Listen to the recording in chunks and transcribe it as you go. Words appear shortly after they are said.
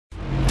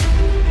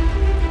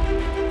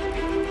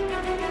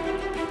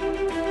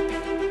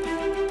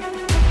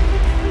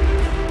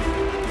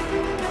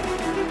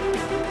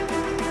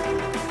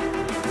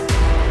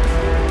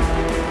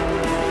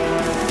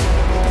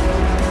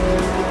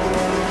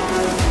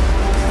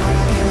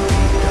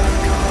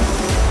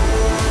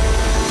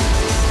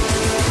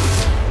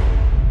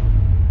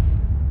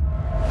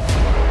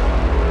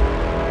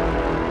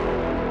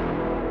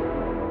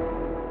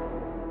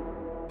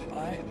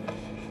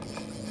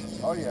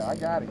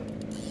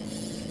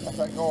That's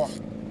that gar.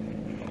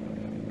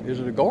 Is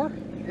it a gar?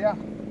 Yeah.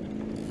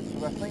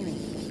 So I seen him.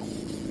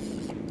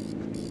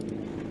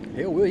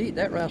 Hell, we'll eat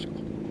that rascal.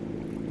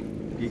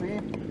 See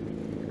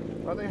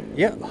him? Right there?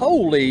 Yeah,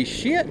 holy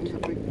shit. He's a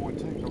big boy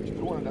too. Don't you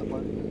go under that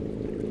boat.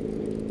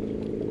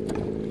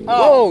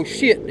 Oh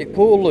shit, it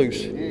pulled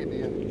loose. Yeah, it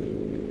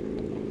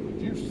did.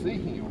 Did you see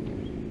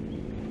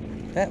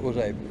him? That was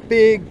a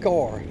big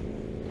gar.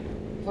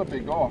 It's a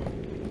big gar.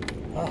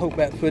 I hope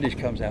that footage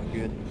comes out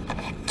good.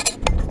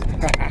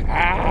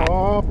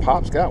 Oh,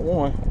 Pop's got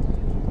one.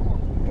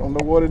 Don't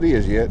know what it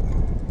is yet.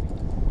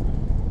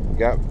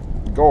 Got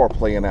gar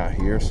playing out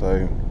here,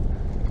 so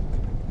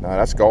no,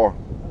 that's gar.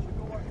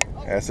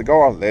 That's a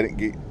gar. Let it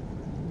get.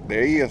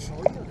 There he is.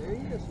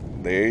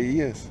 There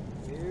he is.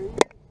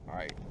 All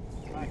right.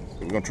 So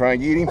we're gonna try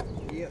and get him.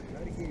 Yeah,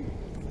 try to get him.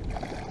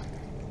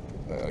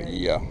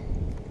 Yeah.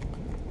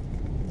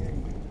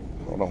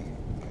 Hold on.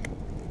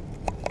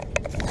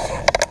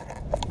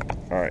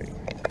 All right.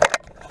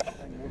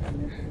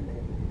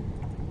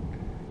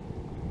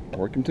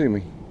 Work him to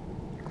me.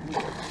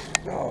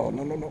 Oh,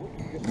 no.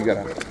 You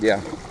gotta,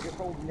 yeah. Just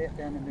hold the net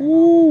down in there.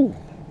 Ooh.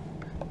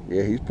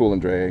 Yeah, he's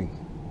pulling drag.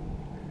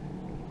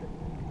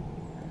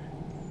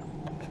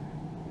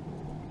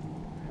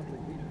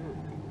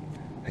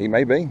 He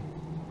may be.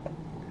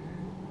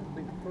 That'll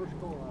be the first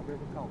gar I've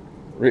ever caught.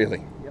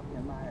 Really? Yep,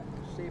 in my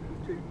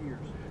 72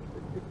 years.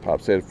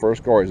 Pop said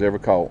first gar he's ever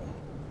caught.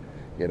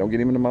 Yeah, don't get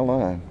him into my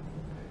line.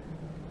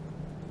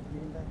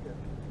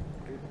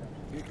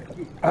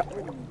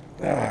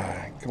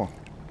 Come on.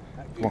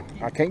 Come on.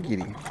 I can't get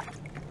him.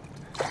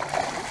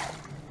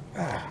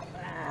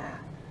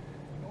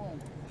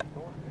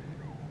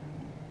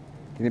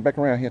 Get him back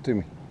around here to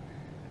me.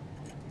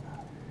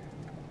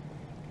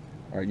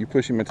 All right, you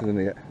push him into the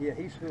net. Yeah,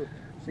 he's hooked.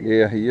 See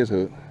Yeah, he is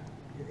hooked.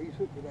 Yeah, he's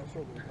hooked with that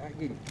circle. I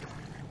get him.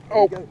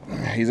 Oh,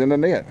 he's in the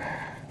net.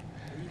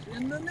 He's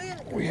in the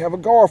net. We have a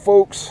gar,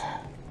 folks.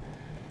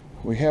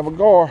 We have a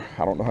gar.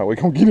 I don't know how we're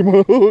going to get him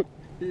a hook.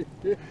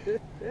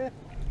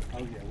 Oh,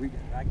 yeah,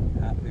 I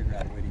figure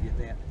out a way to get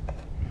that.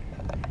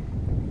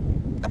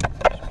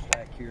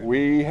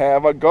 We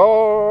have a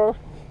gar.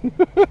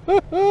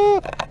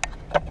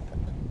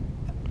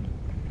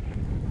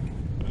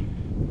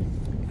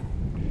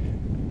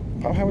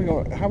 How we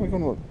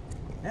gonna?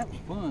 That was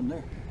fun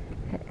there.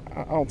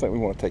 I don't think we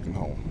want to take him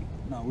home.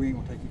 No, we ain't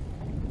gonna take him.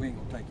 We ain't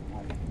gonna take him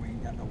home. We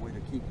ain't got no way to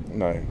keep him.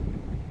 No.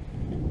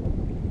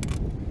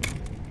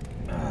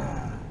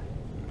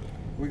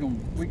 We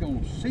gonna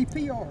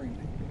CPR him.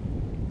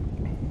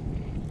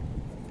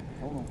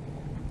 Hold on.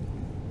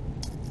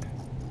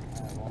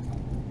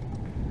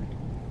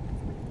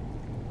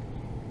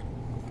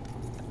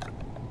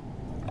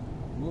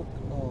 Look.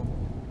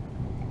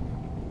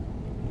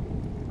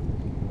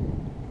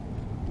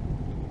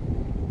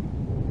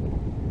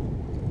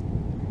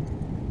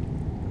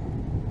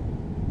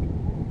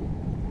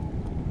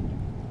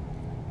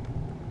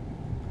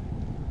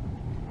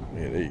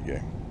 Yeah, there you go.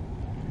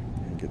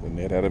 And get the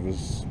net out of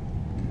his.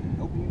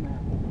 Open him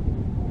out.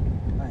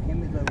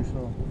 Hand me those.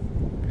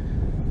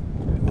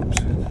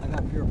 Oops. I got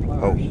a pair of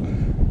pliers. Oh.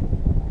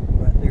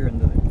 Right there in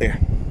the. There.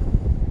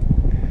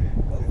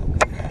 Oh,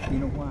 okay. You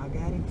know why I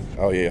got him?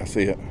 Oh yeah, I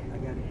see it. I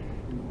got him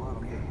in the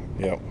bottom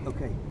there. Yep.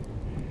 Okay.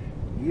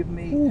 Give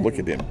me. Ooh, look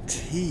at them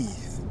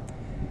teeth.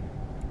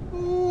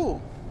 Ooh.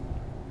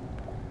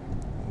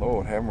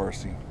 Lord have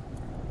mercy.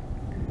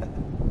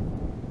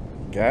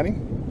 Got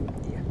him?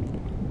 Yeah.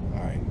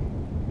 All right.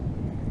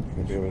 You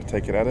gonna be able to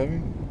take it out of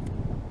him?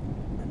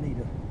 I need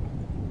a.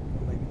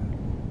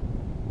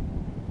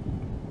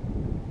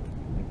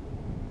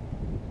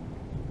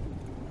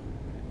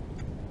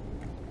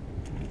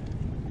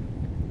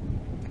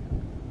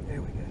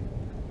 There we go.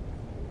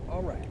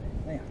 All right.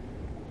 Now.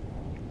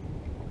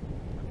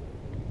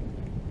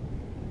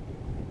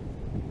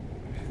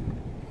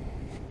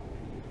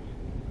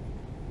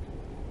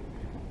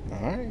 All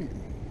right.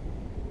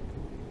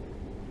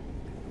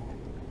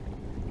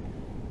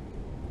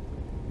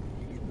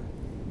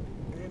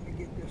 Let me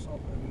get this off of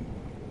you.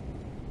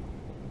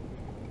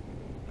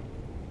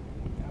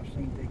 I've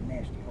seen big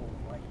nasty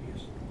holes like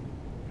this.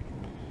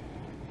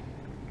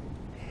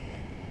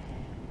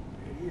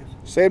 There it is.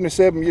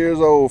 77 years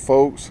old,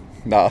 folks.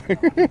 No.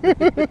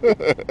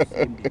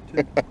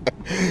 72.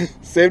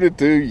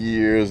 72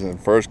 years and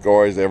first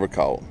gar he's ever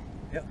caught.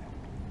 Yep.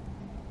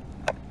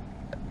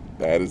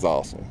 That is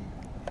awesome.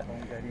 I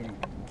ain't got any.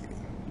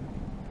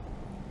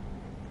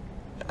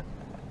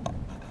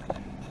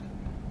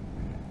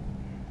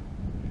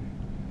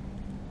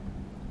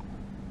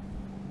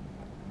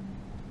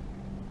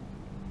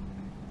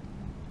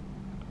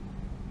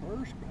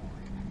 First gar.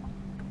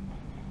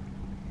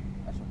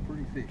 That's a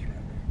pretty fish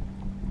right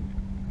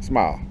there.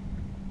 Smile.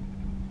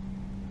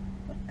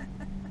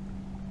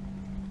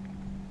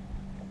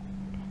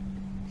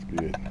 It's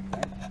good.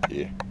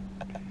 Yeah.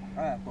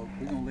 All right, folks,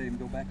 we're gonna let him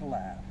go back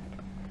alive.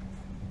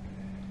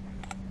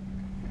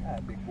 All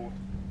right, big boy.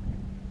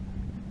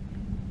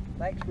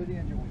 Thanks for the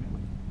enjoyment.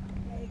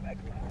 Go back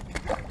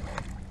alive.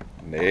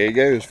 There he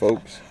goes,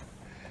 folks.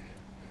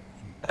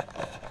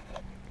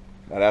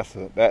 Now that's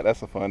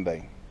a fun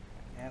day.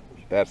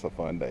 That's a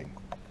fun day.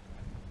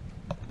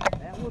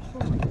 That was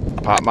fun.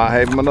 Pop might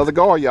have him another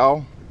gar,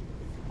 y'all.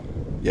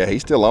 Yeah,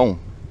 he's still on.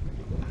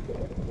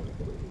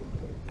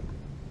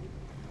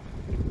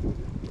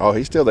 Oh,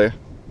 he's still there.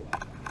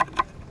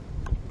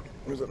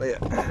 Where's it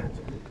at?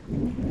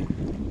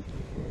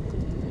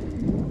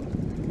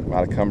 Might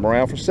have come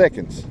around for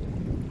seconds.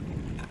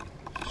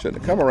 Shouldn't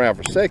have come around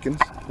for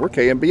seconds. We're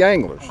K&B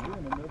anglers.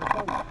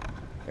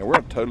 And we're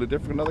in a totally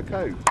different another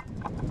code.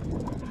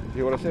 You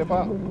hear what I said,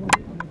 Pop? You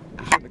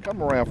shouldn't have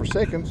come around for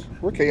seconds.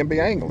 We're K&B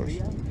anglers.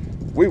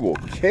 We will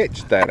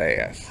catch that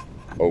ass.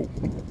 Oh,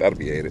 that'll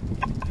be at it.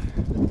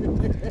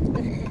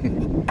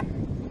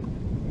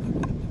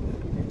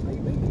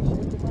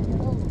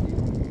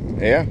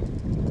 Yeah.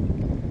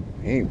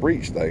 He ain't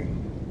breached though.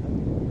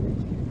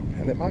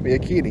 And it might be a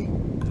kitty.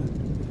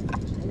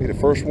 Be the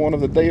first one of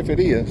the day if it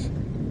is. It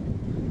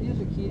is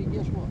a kitty.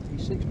 Guess what?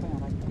 He's 6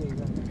 pounds. I can tell you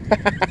right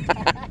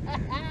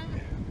now.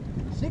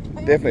 6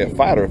 pounds. Definitely a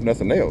fighter if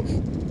nothing else.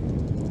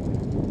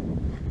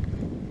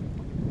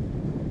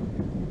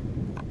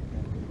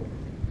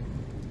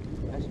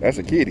 That's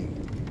a kitty.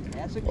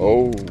 That's a kitty.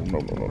 Oh, no.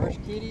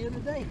 First kitty of the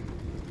day.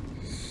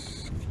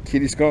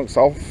 Kitty skunks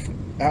off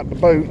out the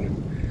boat.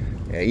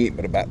 Yeah, he ain't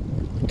but about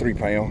 3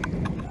 pounds.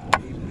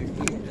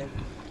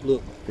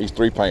 Look. He's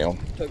 3 pounds.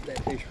 Took that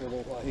fish for a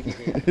little while. He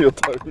can He'll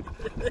tote it.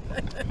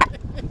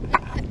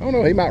 I don't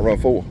know, he might run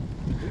 4.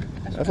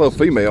 That's a little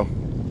female.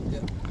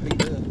 Yeah, he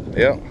does.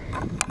 Yeah.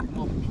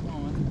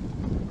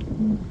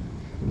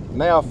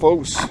 Now,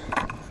 folks,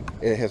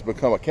 it has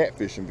become a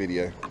catfishing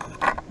video.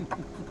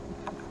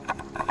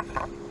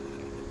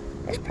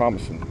 That's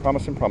promising.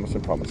 Promising.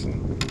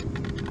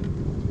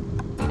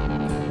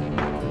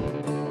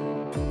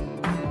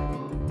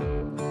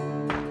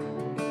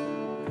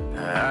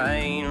 I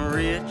ain't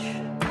rich,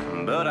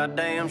 but I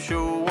damn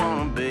sure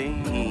wanna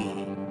be.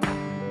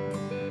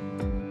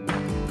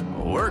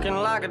 Working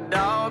like a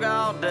dog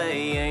all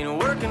day ain't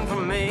working for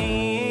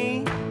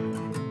me.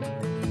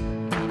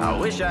 I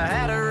wish I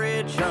had a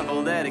rich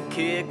uncle that'd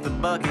kick the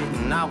bucket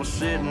and I was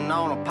sitting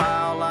on a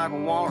pile like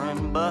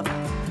Warren Buffett.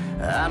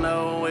 I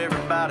know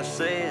everybody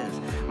says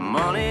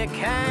money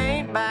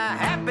can't buy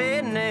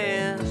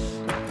happiness,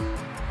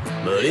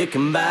 but it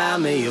can buy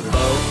me a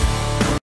boat.